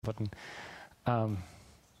button.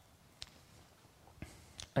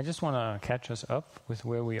 I just want to catch us up with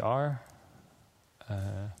where we are.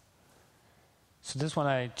 So this one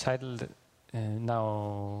I titled,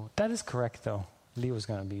 now that is correct though. Lee was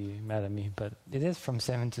going to be mad at me, but it is from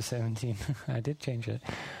 7 to 17. I did change it.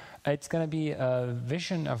 It's going to be a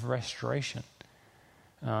vision of restoration.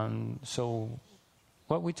 So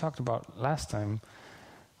what we talked about last time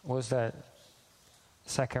was that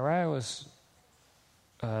Zechariah was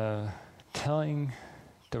telling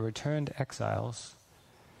the returned exiles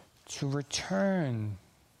to return.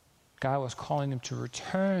 God was calling them to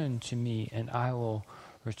return to me, and I will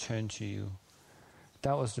return to you.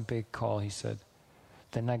 That was the big call, he said.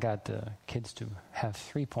 Then I got the kids to have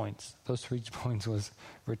 3 points. Those 3 points was,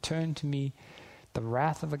 return to me. The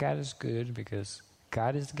wrath of God is good because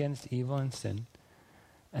God is against evil and sin,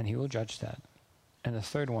 and he will judge that. And the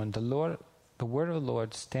third one, the word of the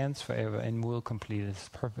Lord stands forever and will complete its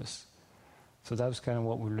purpose. So that was kind of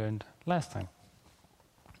what we learned last time.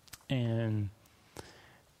 And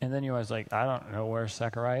then you was like, I don't know where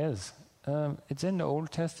Zechariah is. It's in the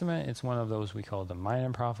Old Testament. It's one of those we call the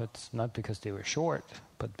minor prophets, not because they were short,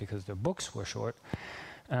 but because their books were short.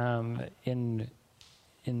 In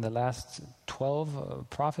the last 12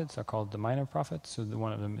 prophets are called the minor prophets, so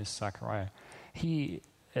one of them is Zechariah. He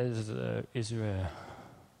is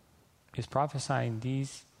prophesying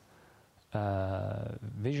these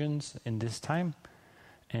visions in this time,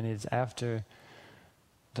 and it's after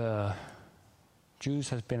the Jews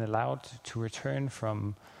has been allowed to return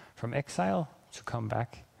from exile to come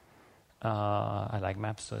back. I like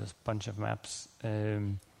maps, so there's a bunch of maps.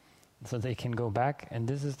 So they can go back, and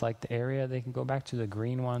this is like the area they can go back to, the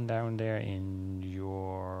green one down there in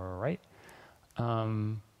your right.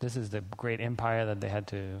 This is the great empire that they had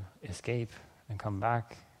to escape and come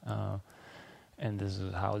back. And this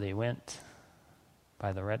is how they went,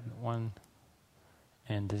 by the red one.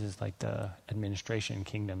 And this is like the administration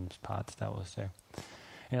kingdoms part that was there.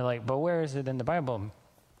 And you're like, but where is it in the Bible?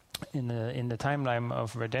 In the timeline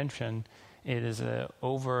of redemption, it is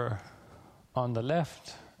over on the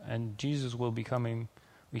left, and Jesus will be coming.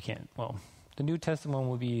 The New Testament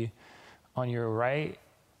will be on your right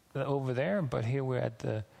over there, but here we're at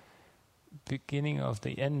the beginning of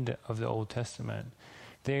the end of the Old Testament.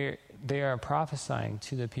 They are prophesying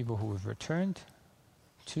to the people who have returned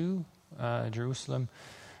to Jerusalem,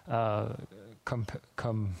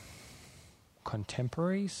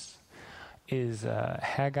 contemporaries is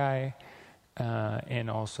Haggai, and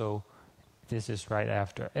also this is right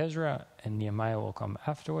after Ezra, and Nehemiah will come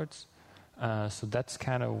afterwards. So that's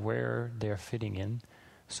kind of where they're fitting in.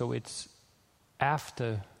 So it's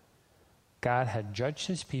after God had judged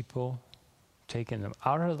his people, taken them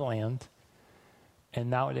out of the land, and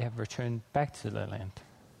now they have returned back to the land.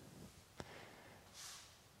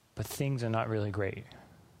 But things are not really great.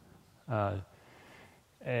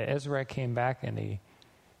 Ezra came back and they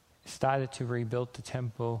started to rebuild the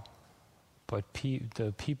temple, but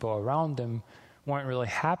the people around them weren't really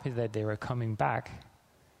happy that they were coming back,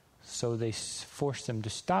 so they forced them to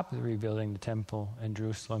stop rebuilding the temple in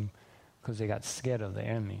Jerusalem because they got scared of the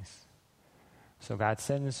enemies. So God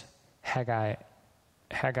sends Haggai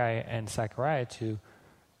and Zechariah to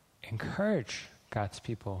encourage God's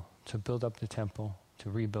people to build up the temple, to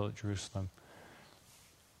rebuild Jerusalem.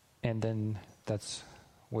 And then that's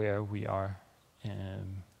where we are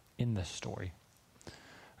in the story.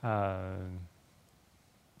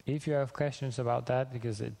 If you have questions about that,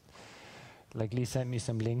 because Lee sent me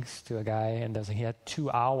some links to a guy, and he had 2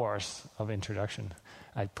 hours of introduction.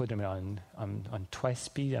 I put him on twice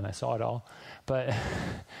speed, and I saw it all. But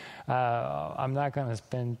I'm not going to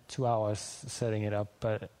spend 2 hours setting it up.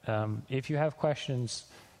 But if you have questions,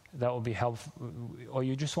 that will be helpful, or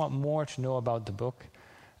you just want more to know about the book,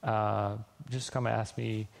 just come and ask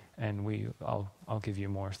me, and I'll give you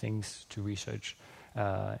more things to research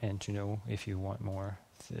and to know if you want more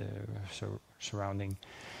surrounding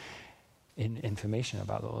information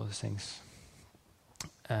about all those things.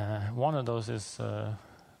 One of those is there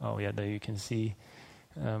you can see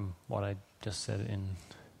what I just said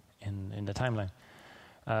in the timeline.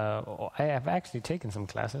 I have actually taken some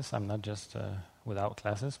classes. I'm not just without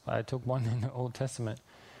classes, but I took one in the Old Testament.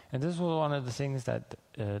 And this was one of the things that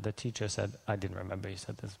the teacher said. I didn't remember he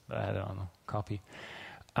said this, but I had it on a copy.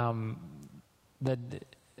 And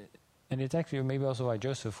it's actually maybe also why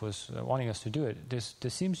Joseph was wanting us to do it. There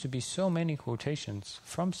seems to be so many quotations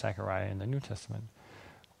from Zechariah in the New Testament,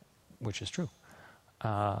 which is true,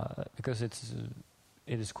 because it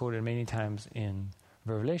is quoted many times in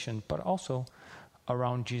Revelation, but also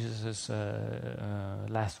around Jesus'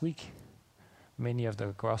 last week. Many of the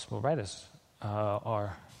gospel writers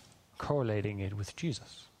are correlating it with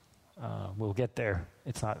Jesus. We'll get there.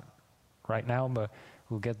 It's not right now, but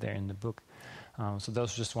we'll get there in the book. So that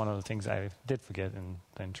was just one of the things I did forget in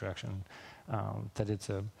the introduction, that it's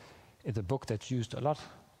a book that's used a lot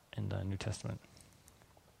in the New Testament.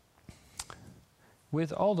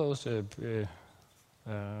 With all those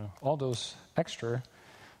extra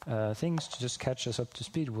things to just catch us up to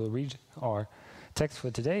speed, we'll read our text for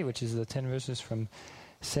today, which is the 10 verses from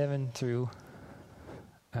 7 through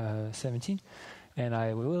 17. And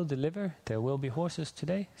I will deliver. There will be horses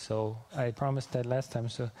today, so I promised that last time.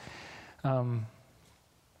 So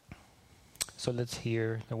let's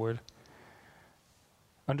hear the word.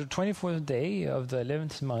 On the 24th day of the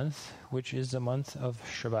 11th month, which is the month of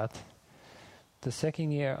Shabbat, the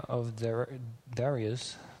second year of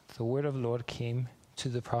Darius, the word of the Lord came to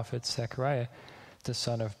the prophet Zechariah, the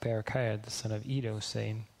son of Berechiah, the son of Iddo,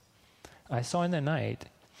 saying, I saw in the night,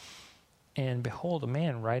 and behold, a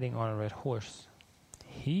man riding on a red horse.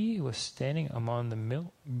 He was standing among the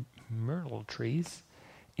myrtle trees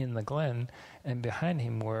in the glen, and behind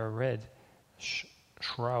him were red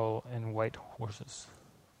shroud and white horses.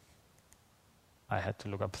 I had to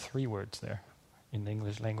look up 3 words there in the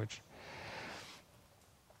English language.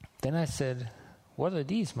 Then I said, what are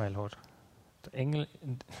these, my lord? The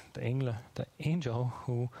angel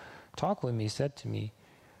who talked with me said to me,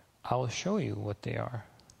 I will show you what they are.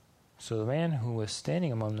 So the man who was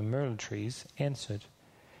standing among the myrtle trees answered,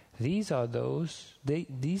 These are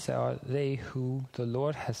they who the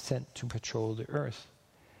Lord has sent to patrol the earth.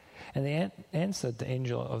 And they answered the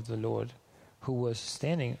angel of the Lord, who was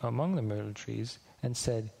standing among the myrtle trees, and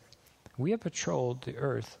said, We have patrolled the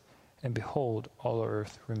earth, and behold, all the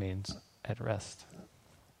earth remains at rest.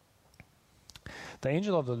 The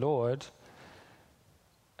angel of the Lord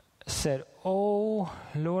said, O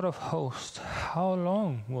Lord of hosts, how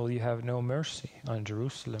long will you have no mercy on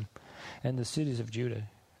Jerusalem and the cities of Judah,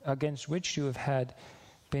 against which you have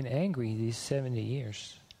been angry these 70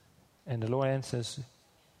 years? And the Lord answers,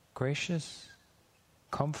 gracious,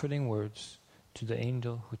 comforting words to the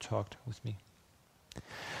angel who talked with me.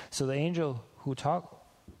 So the angel who talked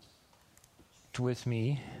with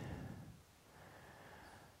me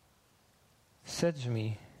said to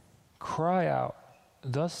me, Cry out,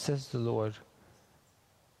 thus says the Lord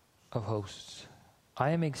of hosts,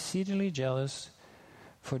 I am exceedingly jealous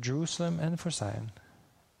for Jerusalem and for Zion,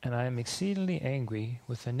 and I am exceedingly angry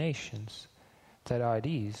with the nations that are at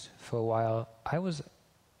ease. For while I was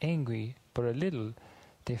angry but a little,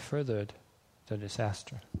 they furthered the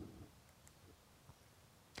disaster.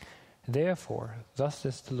 Therefore, thus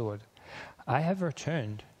says the Lord, I have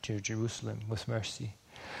returned to Jerusalem with mercy.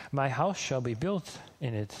 My house shall be built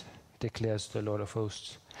in it, declares the Lord of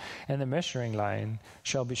hosts, and the measuring line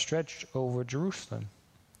shall be stretched over Jerusalem.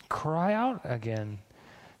 Cry out again,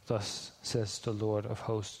 thus says the Lord of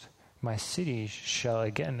hosts, my cities shall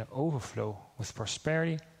again overflow with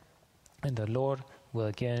prosperity, and the Lord will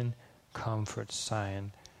again comfort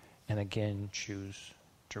Zion and again choose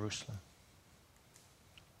Jerusalem.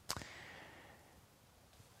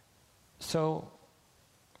 So,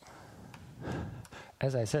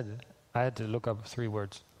 as I said, I had to look up 3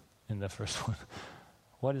 words in the first one.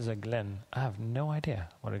 What is a glen? I have no idea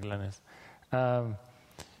what a glen is.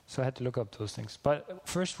 So I had to look up those things. But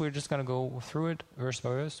first we're just going to go through it verse by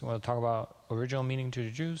verse. We'll talk about original meaning to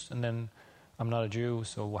the Jews, and then I'm not a Jew,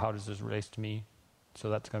 so how does this relate to me? So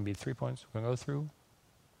that's going to be 3 points. We're going to go through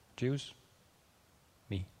Jews,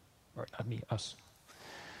 me, or not me, us.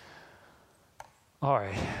 All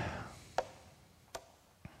right.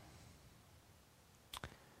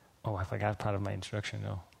 Oh, I forgot part of my introduction,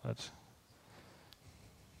 though.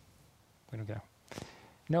 We don't care.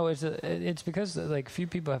 No, it's because like few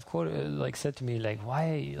people have quoted, said to me,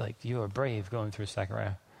 why, you are brave going through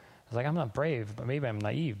Zechariah. I was like, I'm not brave, but maybe I'm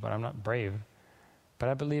naive, but I'm not brave. But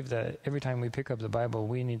I believe that every time we pick up the Bible,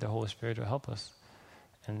 we need the Holy Spirit to help us.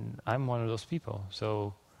 And I'm one of those people.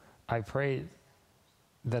 So I pray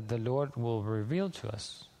that the Lord will reveal to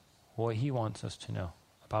us what He wants us to know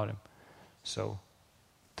about Him. So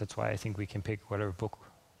that's why I think we can pick whatever book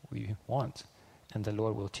we want, and the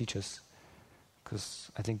Lord will teach us. Because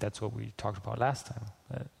I think that's what we talked about last time.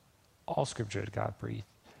 That all Scripture God breathed,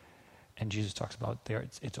 and Jesus talks about there.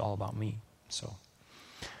 It's all about me. So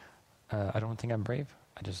I don't think I'm brave.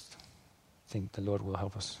 I just think the Lord will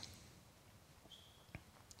help us.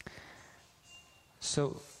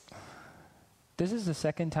 So this is the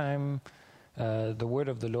second time the word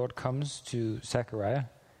of the Lord comes to Zechariah.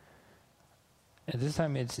 And this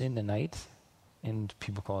time it's in the night, and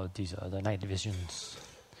people call it these are the night visions.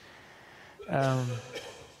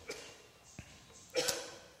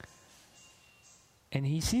 And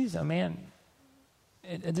he sees a man.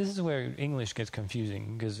 And this is where English gets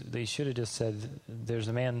confusing, because they should have just said, there's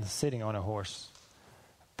a man sitting on a horse.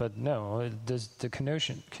 But no, there's the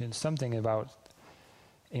connotation, something about,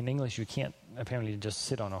 in English you can't apparently just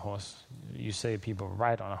sit on a horse. You say people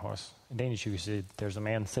ride on a horse. In Danish you say, there's a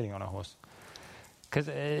man sitting on a horse. Because,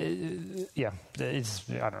 it's,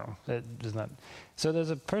 I don't know, it's not. So there's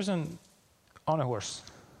a person on a horse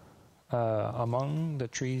among the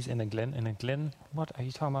trees in a glen. In a glen, what are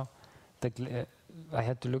you talking about? I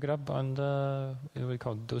had to look it up on the, what do you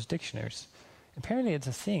call it, those dictionaries. Apparently it's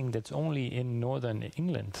a thing that's only in northern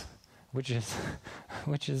England, which is,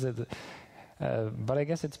 but I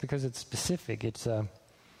guess it's because it's specific. It's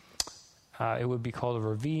it would be called a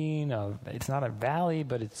ravine. It's not a valley,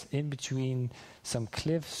 but it's in between some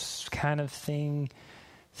cliffs kind of thing.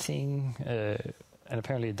 And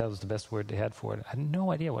apparently that was the best word they had for it. I had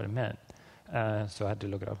no idea what it meant, so I had to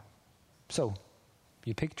look it up. So,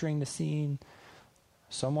 you're picturing the scene.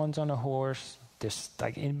 Someone's on a horse. There's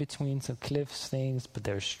like in between some cliffs things, but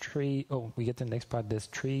there's tree. Oh, we get to the next part. There's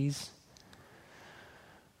trees.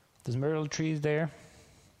 There's myrtle trees there.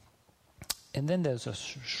 And then there's a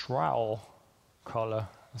shroud color.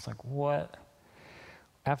 It's like, what?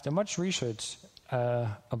 After much research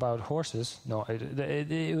about horses,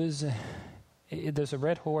 it was, there's a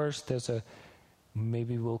red horse, there's a,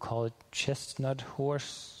 maybe we'll call it chestnut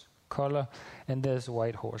horse color, and there's a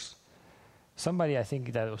white horse. Somebody, I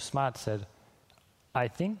think that was smart, said, I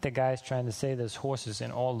think the guy's trying to say there's horses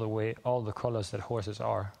in all the colors that horses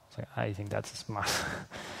are. It's like, I think that's smart.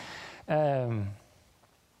 And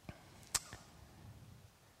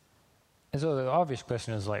so the obvious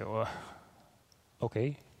question is like, well,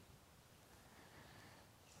 okay.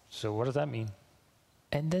 So what does that mean?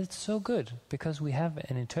 And that's so good, because we have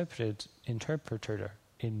an interpreter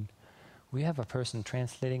in. We have a person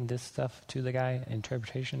translating this stuff to the guy,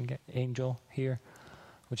 interpretation angel here,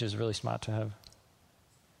 which is really smart to have.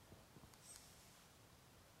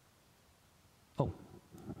 Oh,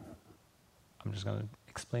 I'm just going to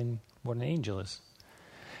explain what an angel is.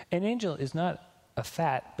 An angel is not a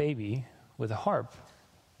fat baby with a harp,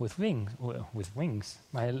 with wings.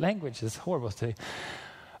 My language is horrible today.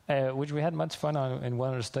 Which we had much fun on in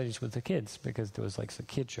one of the studies with the kids, because there was like a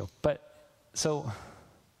kid show. But so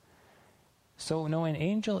no, an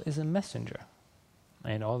angel is a messenger,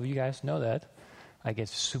 and all of you guys know that. I get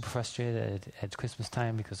super frustrated at Christmas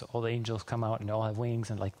time because all the angels come out and they all have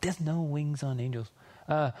wings, and like, there's no wings on angels,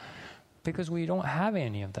 because we don't have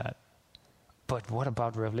any of that. But what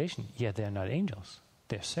about Revelation? Yeah, they're not angels;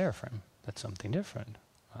 they're seraphim. That's something different.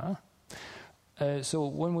 So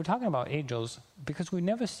when we're talking about angels, because we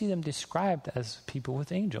never see them described as people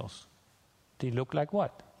with angels, they look like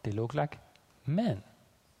what? They look like men.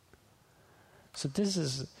 So this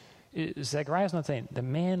is, Zechariah's not saying, the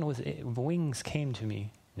man with wings came to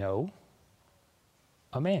me. No.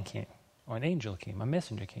 A man came, or an angel came, a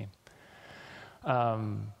messenger came.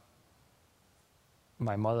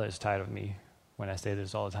 My mother is tired of me when I say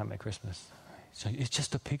this all the time at Christmas. So it's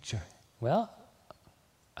just a picture. Well,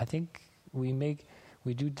 I think we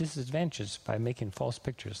do disadvantages by making false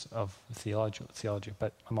pictures of theology.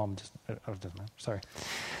 But my mom just, sorry,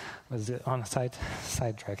 was on a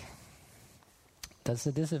sidetrack. That's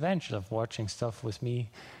the disadvantage of watching stuff with me.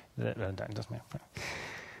 So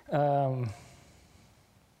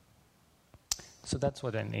that's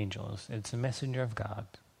what an angel is. It's a messenger of God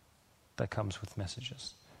that comes with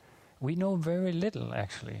messages. We know very little,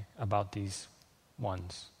 actually, about these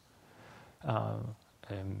ones.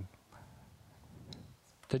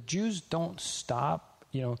 The Jews don't stop.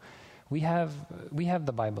 We have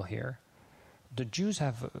the Bible here. The Jews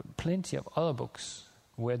have plenty of other books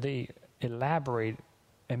where they elaborate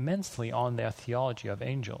immensely on their theology of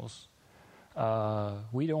angels.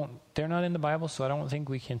 We don't. They're not in the Bible, so I don't think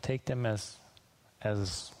we can take them as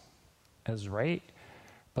right.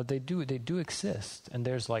 But they do exist, and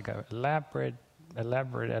there's like a elaborate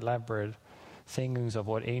things of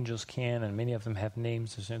what angels can, and many of them have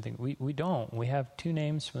names or something. We don't. We have two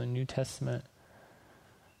names from the New Testament: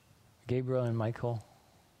 Gabriel and Michael.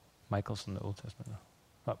 Michael's in the Old Testament,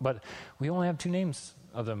 but we only have two names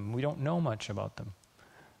of them. We don't know much about them,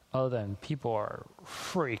 other than people are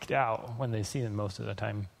freaked out when they see them most of the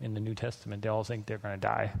time in the New Testament. They all think they're going to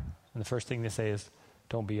die, and the first thing they say is,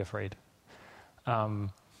 "Don't be afraid."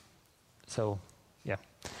 So, yeah,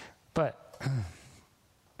 but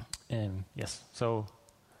yes. So,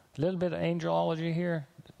 a little bit of angelology here.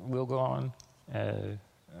 We'll go on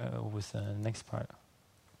with the next part.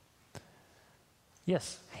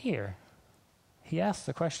 Yes, here. He asked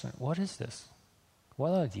the question, what is this?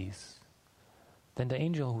 What are these? Then the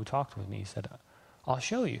angel who talked with me said, I'll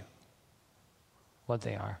show you what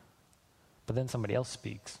they are. But then somebody else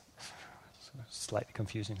speaks. It's slightly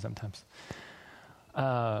confusing sometimes.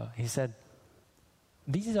 He said,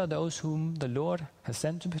 these are those whom the Lord has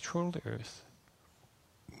sent to patrol the earth.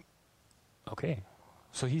 Okay,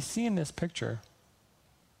 so he's seeing this picture.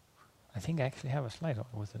 I think I actually have a slide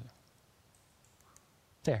with it.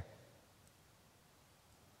 There.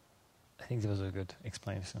 I think that was a good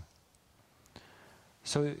explanation.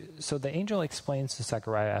 So the angel explains to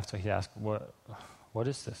Zechariah after he asks, what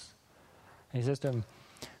is this? And he says to him,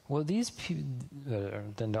 well, these people,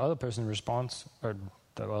 then the other person responds, or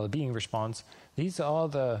the being responds, these are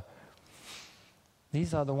the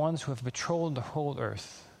ones who have patrolled the whole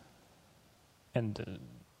earth, and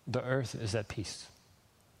the earth is at peace.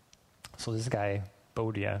 So this guy,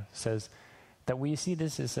 Bodia, says that we see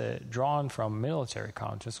this as drawn from military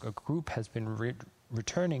context. A group has been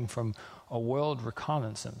returning from a world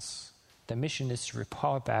reconnaissance. The mission is to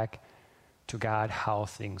report back to God how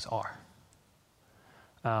things are.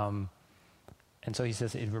 And so he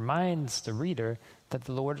says it reminds the reader that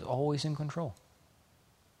the Lord is always in control,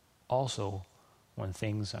 also when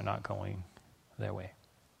things are not going their way.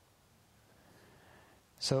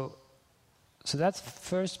 So that's the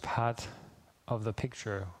first part of the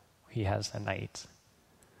picture he has at night.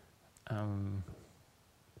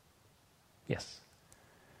 Yes.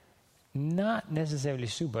 Not necessarily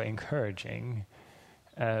super encouraging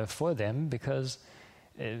for them, because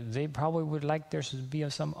they probably would like there to be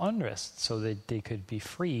some unrest so that they could be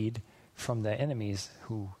freed from the enemies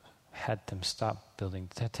who had them stop building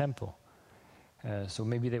the temple. So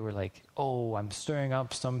maybe they were like, oh, I'm stirring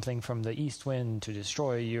up something from the east wind to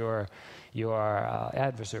destroy your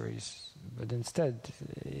adversaries. But instead,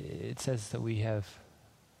 it says that you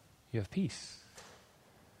have peace.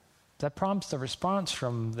 That prompts a response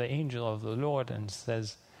from the angel of the Lord and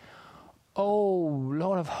says, oh,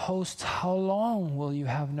 Lord of hosts, how long will you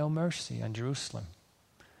have no mercy on Jerusalem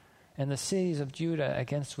and the cities of Judah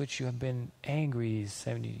against which you have been angry these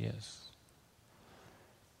 70 years?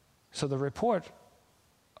 So the report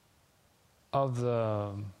of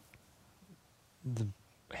the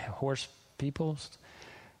horse peoples,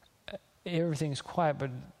 everything's quiet, but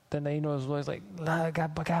then the angel is always like,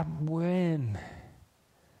 God, when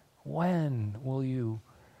will you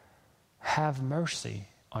have mercy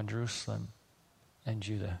on Jerusalem and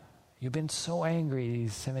Judah? You've been so angry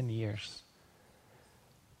these 7 years.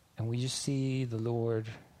 And we just see the Lord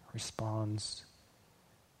responds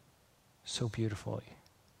so beautifully.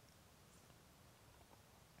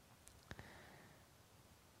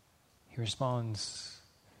 He responds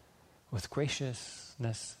with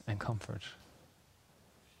graciousness and comfort.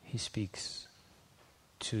 He speaks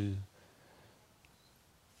to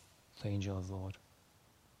the angel of the Lord.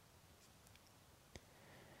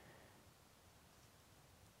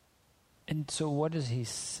 And so what does he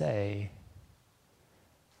say?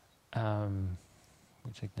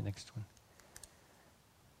 We'll take the next one.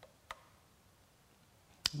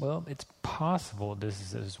 Well, it's possible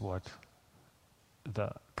this is what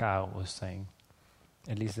God was saying.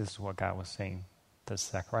 At least this is what God was saying that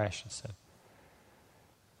Zechariah said.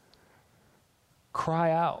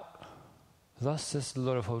 Cry out, thus says the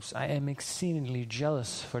Lord of hosts, I am exceedingly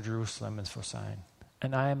jealous for Jerusalem and for Zion,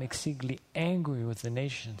 and I am exceedingly angry with the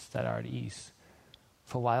nations that are at ease.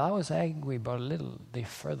 For while I was angry but a little, they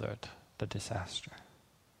furthered the disaster.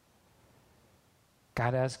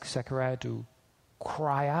 God asks Zechariah to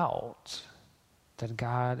cry out that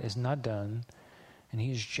God is not done, and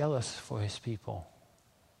he is jealous for his people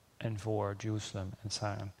and for Jerusalem and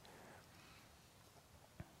Zion.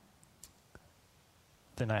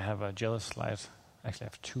 Then I have a jealous slide. Actually, I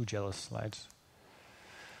have two jealous slides.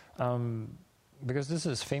 Because this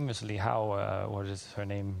is famously how, what is her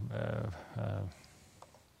name?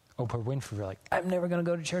 Oprah Winfrey, like, I'm never going to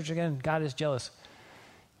go to church again. God is jealous.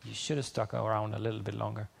 You should have stuck around a little bit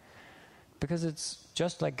longer. Because it's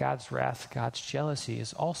just like God's wrath, God's jealousy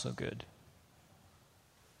is also good.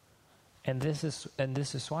 And this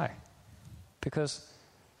is why. Because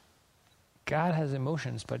God has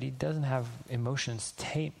emotions, but he doesn't have emotions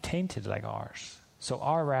tainted like ours. So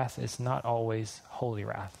our wrath is not always holy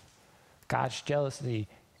wrath. God's jealousy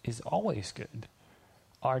is always good.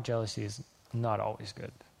 Our jealousy is not always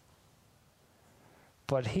good.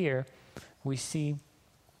 But here we see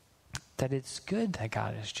that it's good that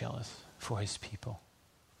God is jealous for his people.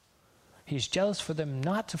 He's jealous for them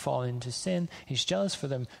not to fall into sin. He's jealous for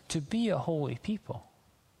them to be a holy people.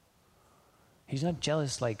 He's not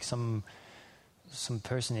jealous like some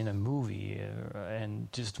person in a movie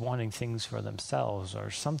and just wanting things for themselves or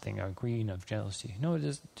something, or green of jealousy. No,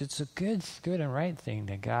 it's a good and right thing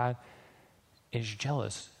that God is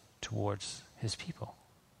jealous towards his people.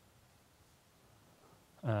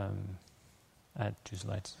 Add 2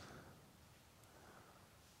 slides.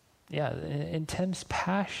 Yeah, intense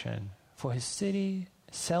passion for his city,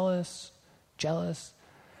 zealous, jealous,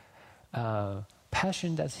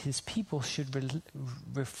 passion that his people should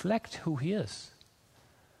reflect who he is.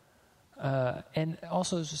 And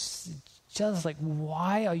also just like,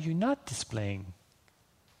 why are you not displaying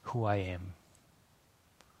who I am?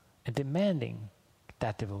 And demanding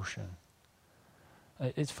that devotion.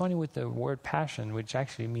 It's funny with the word passion, which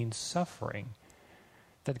actually means suffering,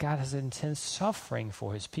 that God has intense suffering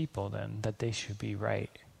for his people then, that they should be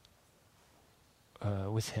right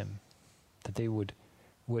with him, that they would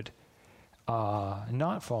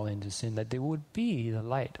not fall into sin, that they would be the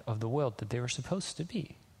light of the world that they were supposed to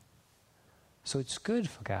be. So it's good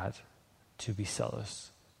for God to be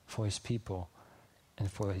zealous for his people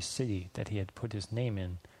and for his city that he had put his name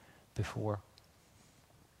in before.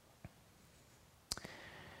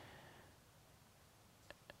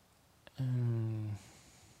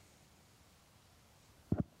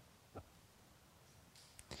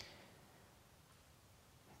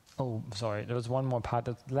 Oh, sorry, there was one more part.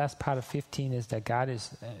 The last part of 15 is that God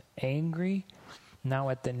is angry now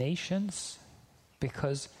at the nations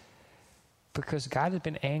because God has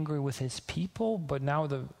been angry with his people, but now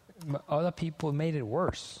the other people made it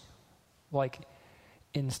worse. Like,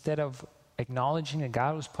 instead of acknowledging that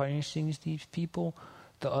God was punishing these people,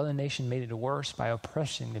 the other nation made it worse by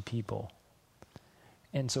oppressing the people.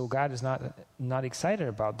 And so God is not excited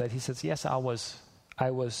about that. He says, yes, I was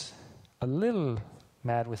a little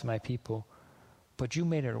mad with my people, but you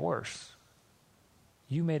made it worse.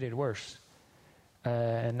 You made it worse.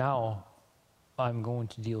 And now I'm going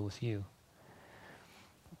to deal with you.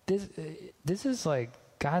 This is like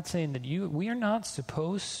God saying that we are not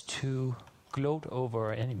supposed to gloat over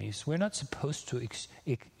our enemies. We're not supposed to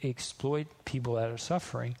exploit people that are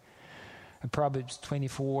suffering. And Proverbs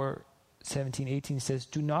 24:17-18 says,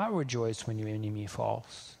 do not rejoice when your enemy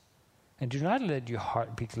falls, and do not let your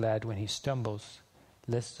heart be glad when he stumbles,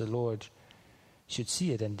 lest the Lord should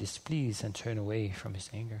see it and displease and turn away from his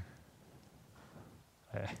anger.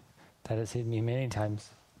 That has hit me many times,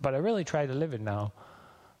 but I really try to live it now,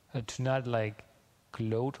 to not like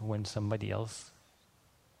gloat when somebody else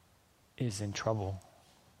is in trouble,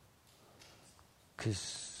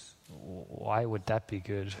 because why would that be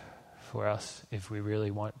good for us if we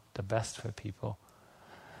really want the best for people?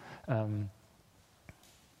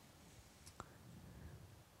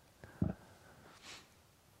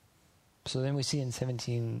 So then we see in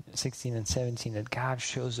 16 and 17 that God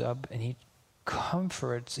shows up and he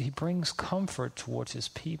brings comfort towards his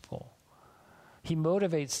people. He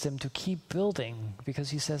motivates them to keep building because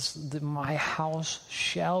he says, my house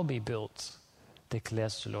shall be built,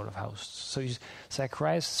 declares the Lord of hosts. So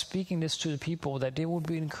Zechariah is speaking this to the people, that they would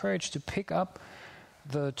be encouraged to pick up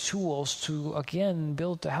the tools to again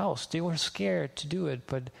build the house. They were scared to do it,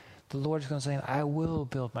 but the Lord is going to say, I will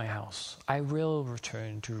build my house. I will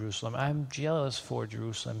return to Jerusalem. I'm jealous for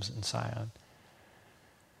Jerusalem and Zion.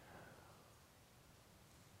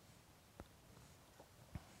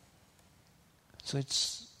 So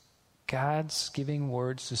it's God's giving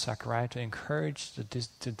words to Zechariah to encourage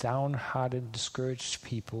the downhearted, discouraged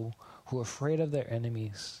people who are afraid of their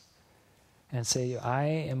enemies, and say, I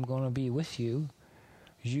am going to be with you.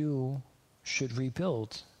 You should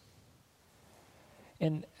rebuild.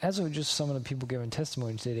 And as of just some of the people giving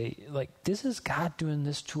testimony today, like, this is God doing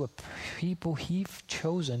this to a people he's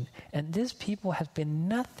chosen, and this people has been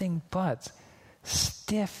nothing but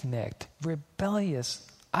stiff-necked, rebellious,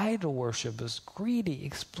 idol worshippers, greedy,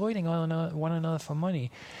 exploiting one another for money,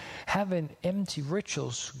 having empty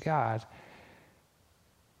rituals to God,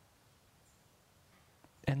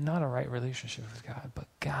 and not a right relationship with God. But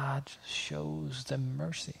God shows them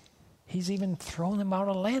mercy. He's even thrown them out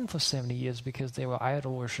of land for 70 years because they were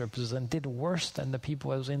idol worshippers and did worse than the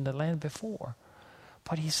people that was in the land before.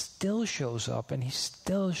 But he still shows up and he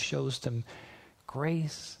still shows them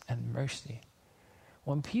grace and mercy.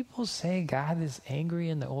 When people say God is angry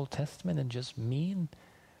in the Old Testament and just mean,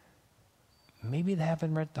 maybe they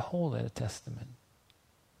haven't read the whole of the Testament.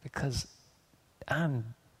 Because I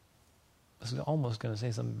was almost going to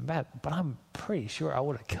say something bad, but I'm pretty sure I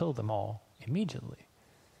would have killed them all immediately.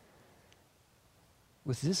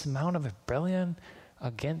 With this amount of rebellion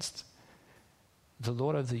against the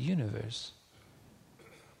Lord of the universe.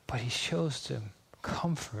 But he shows them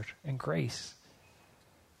comfort and grace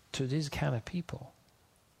to these kind of people.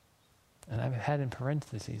 And I've had in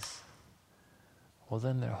parentheses, well,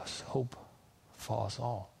 then there's hope for us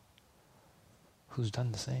all who's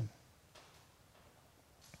done the same.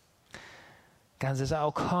 God says,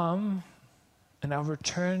 I'll come and I'll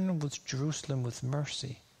return with Jerusalem with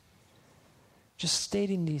mercy. Just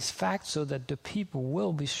stating these facts so that the people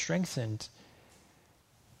will be strengthened.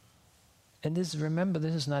 And remember,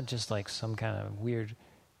 this is not just like some kind of weird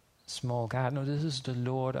small God. No, this is the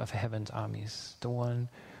Lord of heaven's armies, the one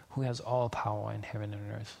who has all power in heaven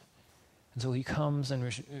and earth. And so he comes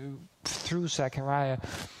and through Zechariah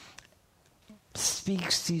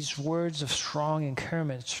speaks these words of strong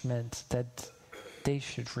encouragement that they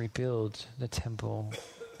should rebuild the temple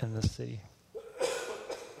and the city.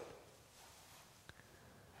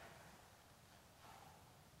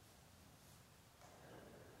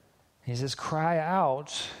 He says, cry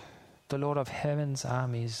out, the Lord of heaven's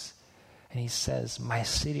armies. And he says, my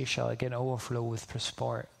city shall again overflow with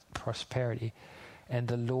prosperity, and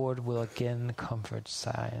the Lord will again comfort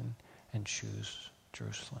Zion and choose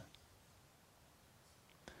Jerusalem.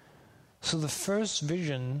 So the first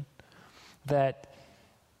vision that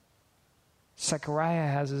Zechariah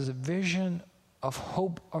has is a vision of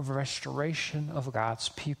hope of restoration of God's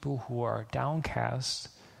people who are downcast,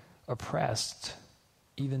 oppressed,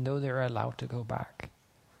 even though they're allowed to go back.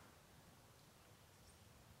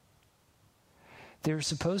 They're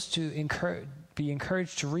supposed to be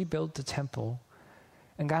encouraged to rebuild the temple,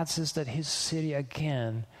 and God says that his city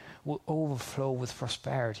again will overflow with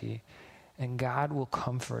prosperity, and God will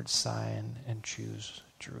comfort Zion and choose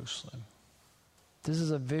Jerusalem. This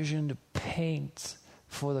is a vision to paint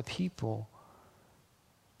for the people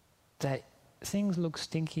that things look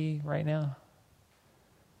stinky right now,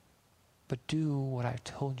 but do what I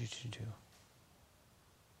told you to do.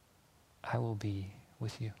 I will be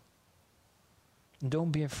with you. And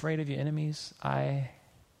don't be afraid of your enemies. I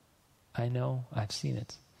know, I've seen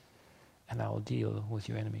it, and I will deal with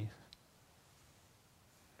your enemies.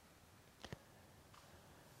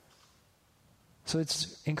 So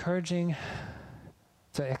it's encouraging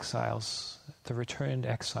the exiles, the returned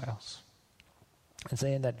exiles, and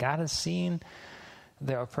saying that God has seen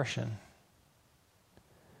their oppression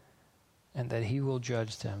and that he will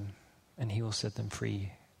judge them and he will set them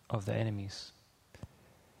free of their enemies.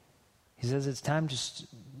 He says it's time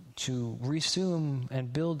to resume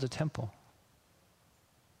and build the temple.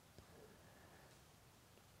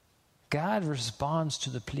 God responds to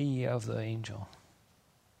the plea of the angel.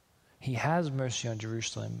 He has mercy on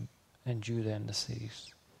Jerusalem and Judah and the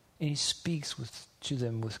cities. And he speaks to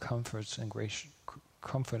them with comfort and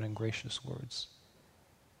gracious words.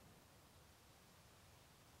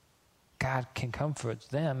 God can comfort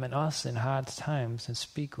them and us in hard times and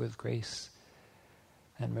speak with grace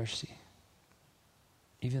and mercy.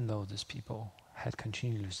 Even though this people had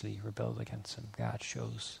continuously rebelled against him, God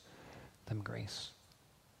shows them grace.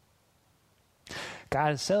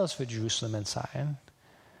 God is zealous for Jerusalem and Zion.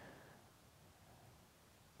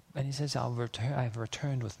 And he says, I have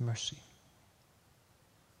returned with mercy.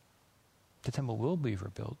 The temple will be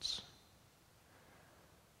rebuilt.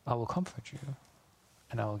 I will comfort you,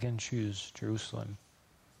 and I will again choose Jerusalem,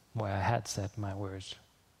 where I had said my words,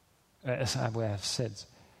 where I have said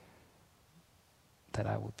that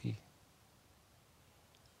I would be.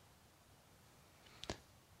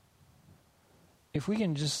 If we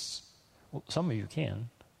can some of you can,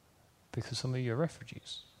 because some of you are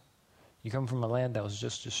refugees. You come from a land that was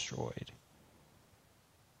just destroyed.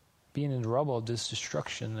 Being in the rubble of this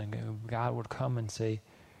destruction, and God would come and say,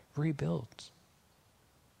 rebuild.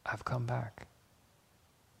 I've come back.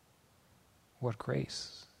 What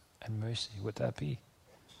grace and mercy would that be?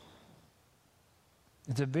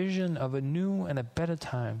 It's a vision of a new and a better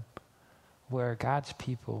time where God's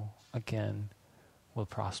people again will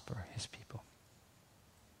prosper, his people.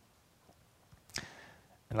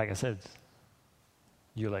 And like I said,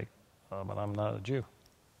 you're like, but I'm not a Jew.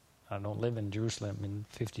 I don't live in Jerusalem in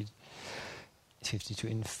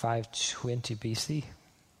 520 BC.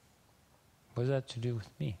 What does that to do with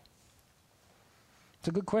me? It's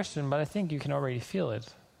a good question, but I think you can already feel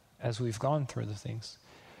it as we've gone through the things.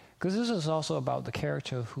 Because this is also about the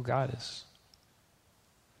character of who God is.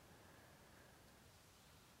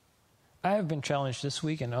 I have been challenged this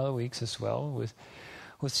week and other weeks as well with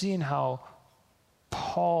seeing how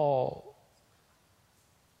Paul,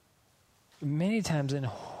 many times in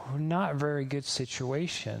not very good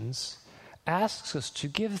situations, asks us to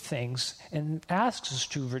give things and asks us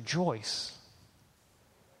to rejoice.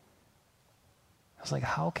 I was like,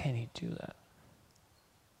 how can he do that?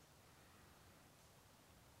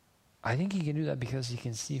 I think he can do that because he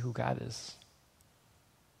can see who God is.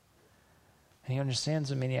 And he understands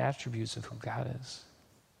the many attributes of who God is.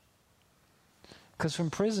 Because from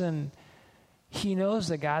prison, he knows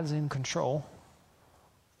that God's in control.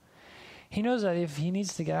 He knows that if he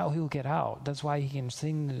needs to get out, he will get out. That's why he can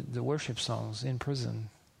sing the worship songs in prison.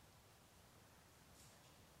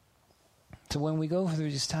 So when we go through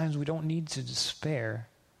these times, we don't need to despair.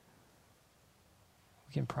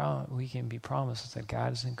 We can be promised that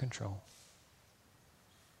God is in control.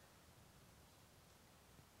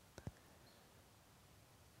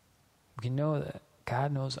 We can know that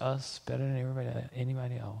God knows us better than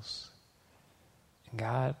anybody else. And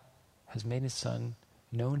God has made his Son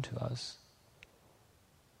known to us.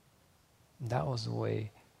 And that was the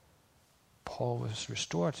way Paul was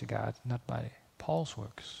restored to God, not by Paul's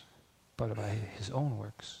works, but by his own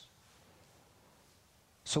works.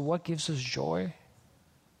 So what gives us joy?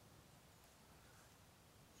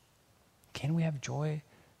 Can we have joy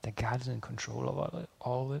that God is in control of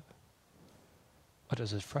all of it? Or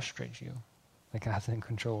does it frustrate you that God's in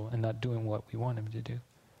control and not doing what we want him to do?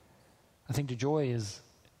 I think the joy is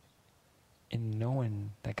in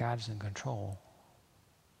knowing that God is in control.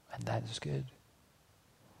 And that is good.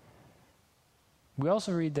 We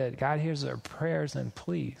also read that God hears our prayers and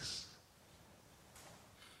pleas.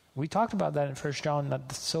 We talked about that in 1 John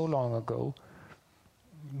not so long ago.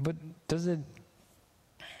 But does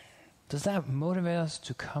that motivate us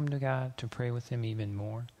to come to God, to pray with him even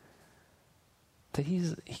more? That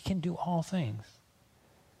he can do all things,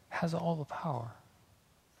 has all the power,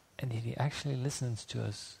 and that he actually listens to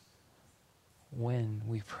us when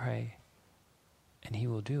we pray, and he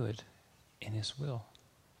will do it in his will.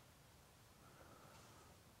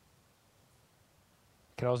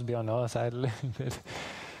 It could also be on the other side a little bit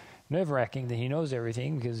nerve-wracking that he knows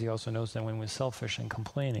everything, because he also knows that when we're selfish and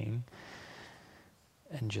complaining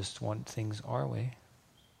and just want things our way.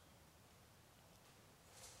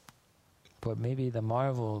 But maybe the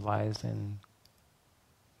marvel lies in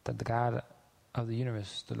that the God of the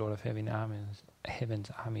universe, the Lord of heaven's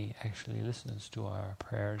army, actually listens to our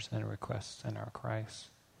prayers and requests and our cries.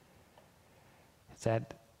 It's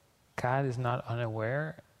that God is not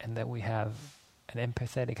unaware, and that we have an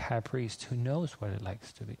empathetic high priest who knows what it's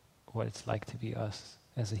like to be us,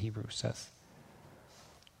 as the Hebrew says.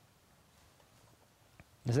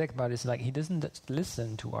 The second part is he doesn't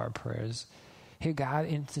listen to our prayers. Here God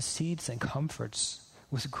intercedes and comforts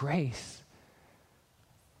with grace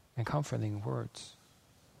and comforting words.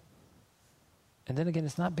 And then again,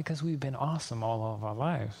 it's not because we've been awesome all of our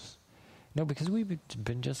lives. No, because we've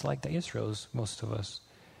been just like the Israels, most of us.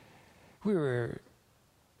 We were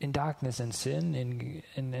in darkness and sin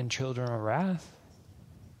and children of wrath.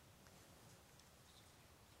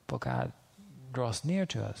 But God draws near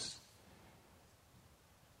to us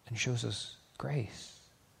and shows us grace.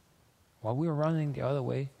 While we were running the other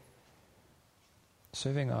way,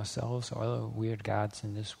 serving ourselves or other weird gods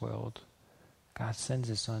in this world, God sends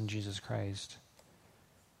his Son, Jesus Christ,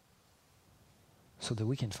 so that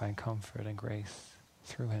we can find comfort and grace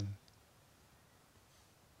through him.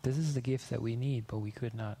 This is the gift that we need, but we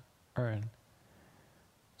could not earn.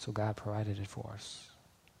 So God provided it for us.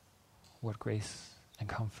 What grace and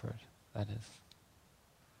comfort that is.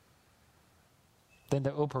 Then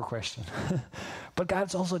the Oprah question. But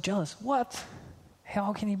God's also jealous. What?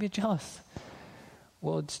 How can he be jealous?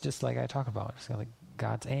 Well, it's just like I talk about. It's like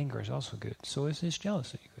God's anger is also good. So is his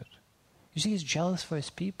jealousy good. You see, he's jealous for his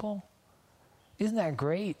people. Isn't that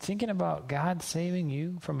great? Thinking about God saving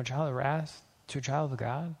you from a child of wrath to a child of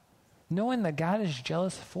God. Knowing that God is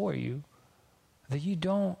jealous for you. That you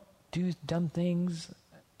don't do dumb things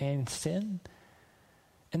and sin.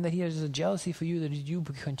 And that he has a jealousy for you, that you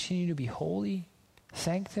continue to be holy,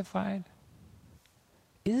 sanctified.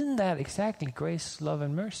 Isn't that exactly grace, love,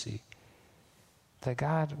 and mercy? That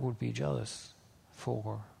God would be jealous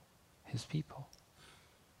for his people.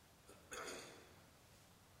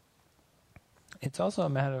 It's also a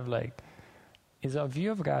matter of is our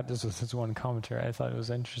view of God, this was this one commentary, I thought it was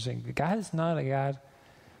interesting. God is not a God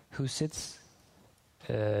who sits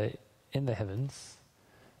in the heavens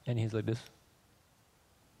and he's like this.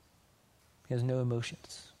 He has no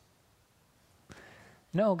emotions.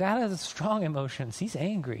 No, God has strong emotions. He's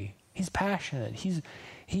angry. He's passionate. He's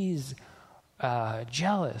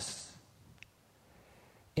jealous.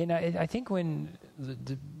 And I think when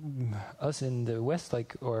us in the West,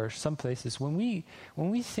 or some places, when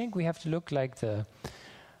we think we have to look like those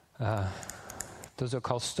are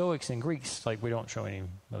called Stoics in Greece, we don't show any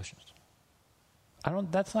emotions.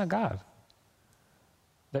 That's not God.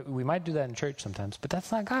 That we might do that in church sometimes, but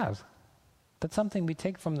that's not God. That's something we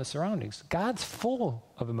take from the surroundings. God's full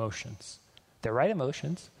of emotions. They're right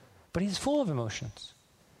emotions, but he's full of emotions.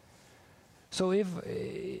 So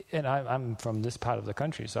and I'm from this part of the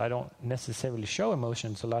country, so I don't necessarily show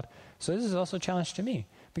emotions a lot. So this is also a challenge to me.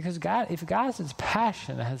 Because if God is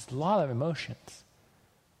passion and has a lot of emotions,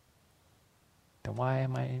 then why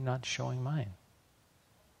am I not showing mine?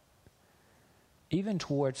 Even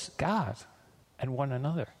towards God and one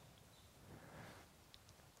another.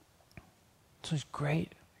 So it's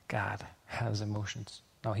great God has emotions.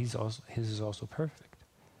 Now his is also perfect.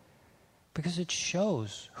 Because it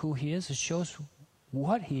shows who he is, it shows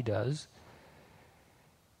what he does,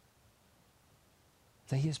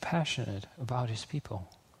 that he is passionate about his people.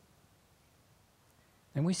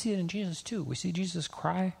 And we see it in Jesus too. We see Jesus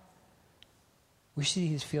cry. We see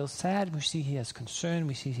he feels sad. We see he has concern.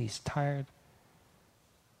 We see he's tired.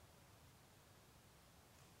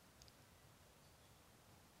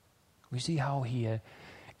 We see how he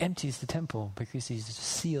empties the temple because he's a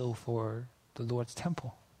seal for the Lord's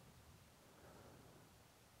temple.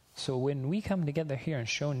 So when we come together here and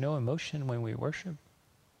show no emotion when we worship,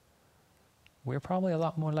 we're probably a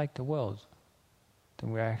lot more like the world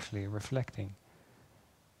than we're actually reflecting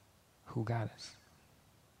who God is.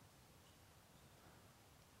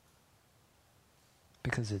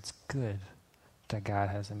 Because it's good that God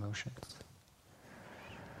has emotions.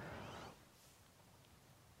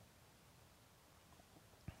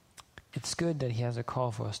 It's good that he has a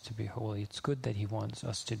call for us to be holy. It's good that he wants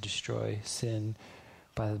us to destroy sin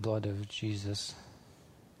by the blood of Jesus.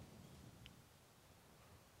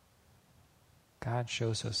 God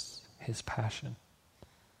shows us his passion.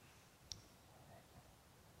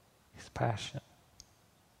 His passion.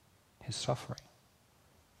 His suffering.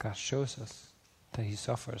 God shows us that he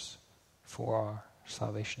suffers for our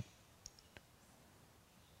salvation.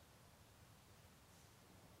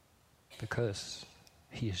 Because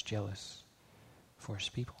he is jealous for his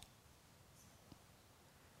people.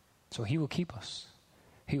 So he will keep us.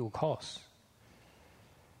 He will call us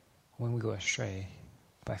when we go astray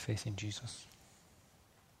by faith in Jesus.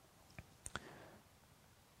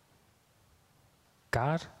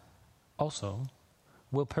 God also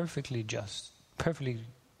will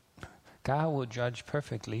God will judge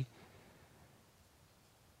perfectly.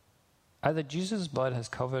 Either Jesus' blood has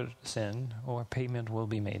covered sin or payment will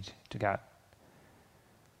be made to God.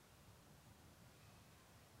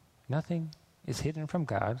 Nothing is hidden from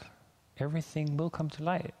God. Everything will come to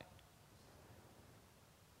light.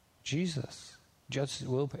 Jesus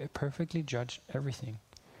will perfectly judge everything.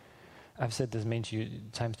 I've said this many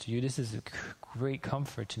times to you. This is a great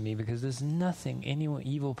comfort to me because there's nothing any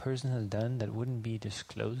evil person has done that wouldn't be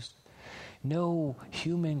disclosed. No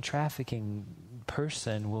human trafficking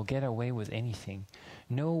person will get away with anything.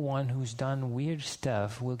 No one who's done weird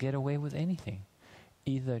stuff will get away with anything.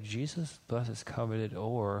 Either Jesus' blood has covered it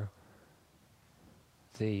or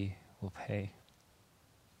they will pay.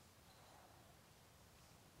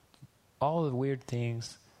 All the weird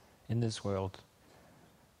things in this world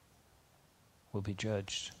will be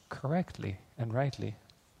judged correctly and rightly,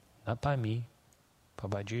 not by me, but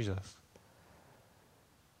by Jesus.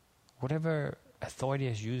 Whatever authority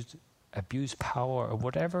has abused power, or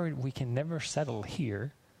whatever we can never settle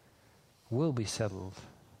here, will be settled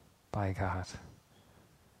by God.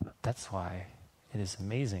 That's why it is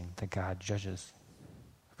amazing that God judges,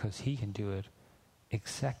 because he can do it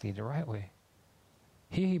exactly the right way.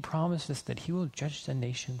 Here he promises that he will judge the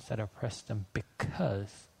nations that oppress them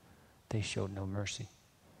because they showed no mercy.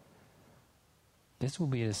 This will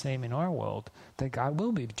be the same in our world, that God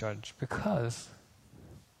will be judged because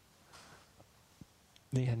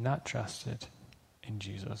they had not trusted in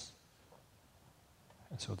Jesus.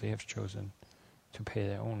 And so they have chosen to pay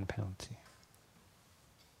their own penalty.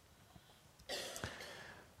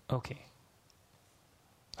 Okay.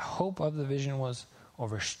 Hope of the vision was a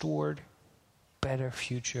restored, better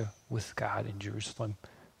future with God in Jerusalem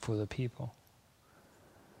for the people.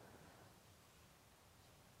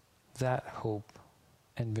 That hope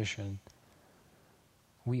and vision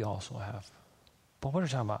we also have. But what are we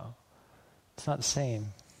talking about? It's not the same.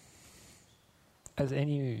 As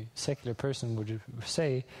any secular person would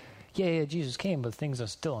say, yeah, Jesus came, but things are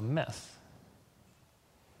still a mess.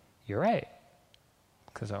 You're right.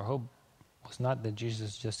 Because our hope was not that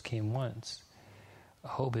Jesus just came once.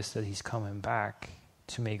 Our hope is that he's coming back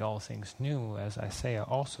to make all things new, as Isaiah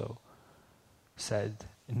also said,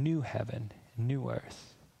 new heaven, new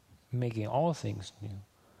earth, making all things new.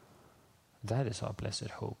 That is our blessed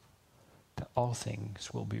hope, that all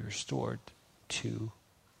things will be restored to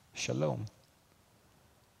shalom.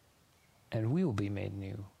 And we will be made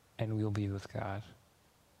new, and we will be with God.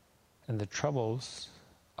 And the troubles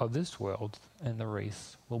of this world and the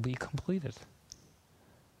race will be completed.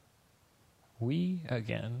 We,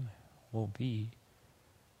 again, will be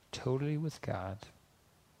totally with God,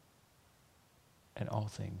 and all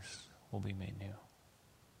things will be made new.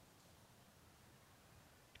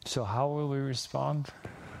 So how will we respond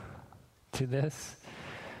to this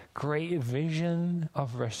great vision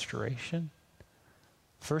of restoration?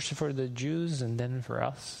 First for the Jews, and then for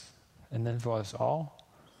us, and then for us all.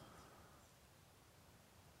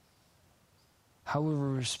 How will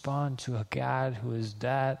we respond to a God who is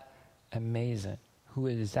that amazing, who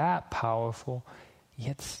is that powerful,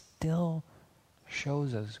 yet still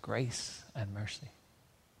shows us grace and mercy?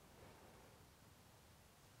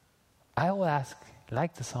 I will ask,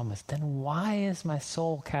 like the psalmist, then why is my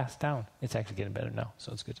soul cast down? It's actually getting better now,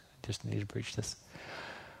 so it's good. I just need to preach this.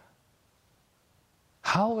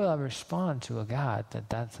 How will I respond to a God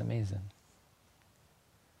that's amazing?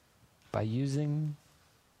 By using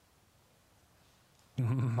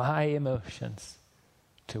my emotions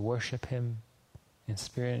to worship Him in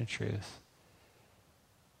spirit and truth,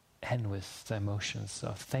 and with the emotions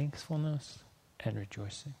of thankfulness and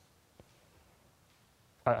rejoicing.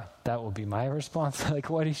 That will be my response. Like,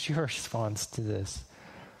 what is your response to this?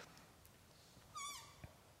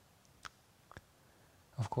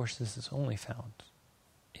 Of course, this is only found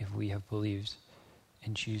if we have believed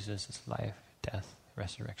in Jesus' life, death,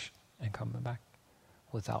 resurrection, and coming back.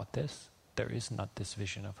 Without this, there is not this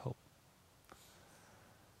vision of hope.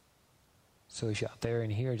 So if you're out there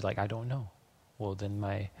and here, you're like, I don't know. Well, then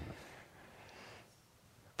my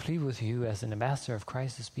plea with you as an ambassador of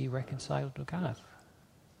Christ is be reconciled to God.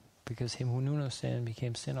 Because Him who knew no sin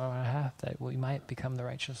became sin on our behalf, that we might become the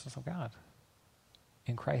righteousness of God.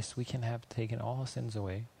 In Christ, we can have taken all sins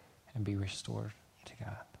away and be restored to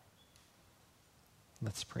God.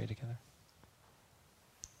 Let's pray together.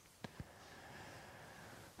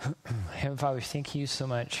 Heavenly Father, thank you so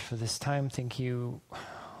much for this time. Thank you.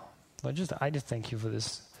 I just thank you for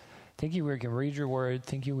this. Thank you we can read your word.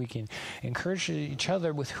 Thank you we can encourage each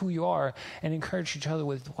other with who you are and encourage each other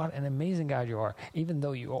with what an amazing God you are. Even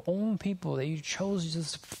though your own people that you chose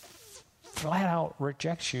just flat out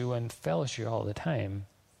reject you and fails you all the time.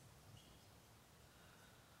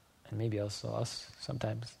 And maybe also us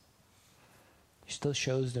sometimes. You still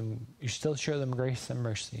show them grace and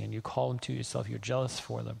mercy, and you call them to yourself. You're jealous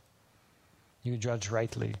for them. You judge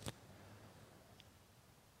rightly.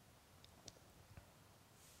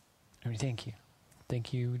 And we thank you.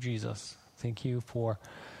 Thank you, Jesus. Thank you for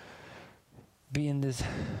being this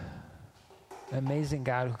amazing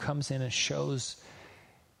God who comes in and shows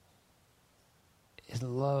His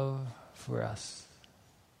love for us.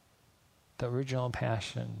 The original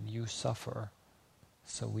passion, you suffer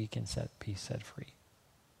so we can be set free.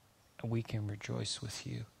 And we can rejoice with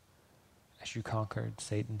you as you conquered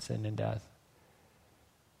Satan, sin, and death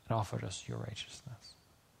and offered us your righteousness.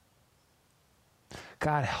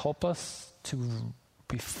 God, help us to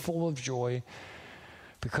be full of joy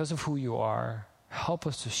because of who you are. Help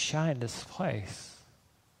us to shine this place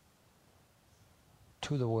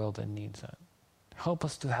to the world that needs it. Help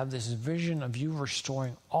us to have this vision of you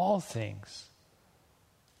restoring all things,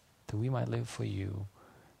 that we might live for you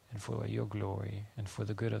and for your glory and for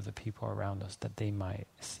the good of the people around us, that they might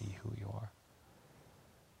see who you are.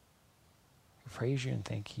 We praise you and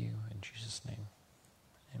thank you in Jesus' name.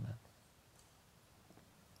 Amen.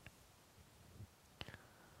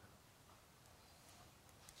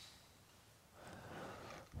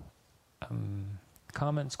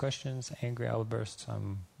 Comments, questions, angry outbursts,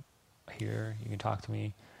 I'm here. You can talk to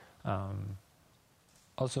me.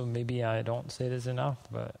 Also, maybe I don't say this enough,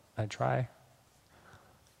 but I try.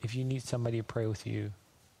 If you need somebody to pray with you,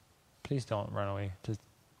 please don't run away. Just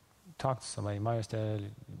talk to somebody. Maristel,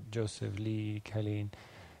 Joseph, Lee, Kylene.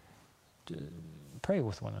 Pray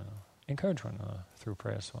with one another. Encourage one another through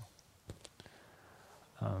prayer as well.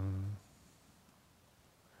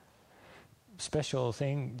 Special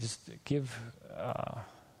thing, just give. I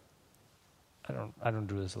don't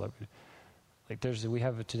do this a lot. Like we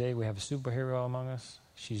have a superhero among us.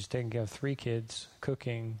 She's taking care of 3 kids,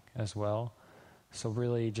 cooking as well. So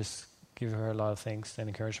really, just give her a lot of thanks and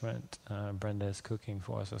encouragement. Brenda is cooking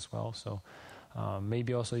for us as well. So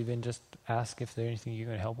maybe also even just ask if there's anything you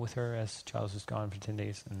can help with her as Charles is gone for 10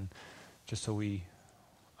 days, and just so we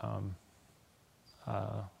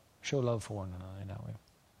show love for one another in that way.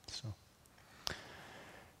 So.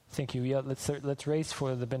 Thank you. Yeah, let's raise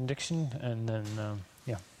for the benediction, and then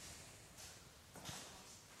yeah.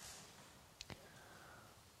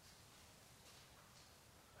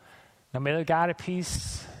 Now may the God of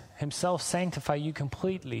peace Himself sanctify you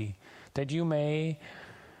completely, that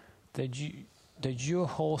your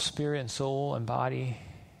whole spirit and soul and body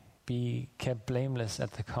be kept blameless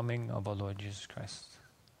at the coming of our Lord Jesus Christ.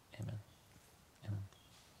 Amen.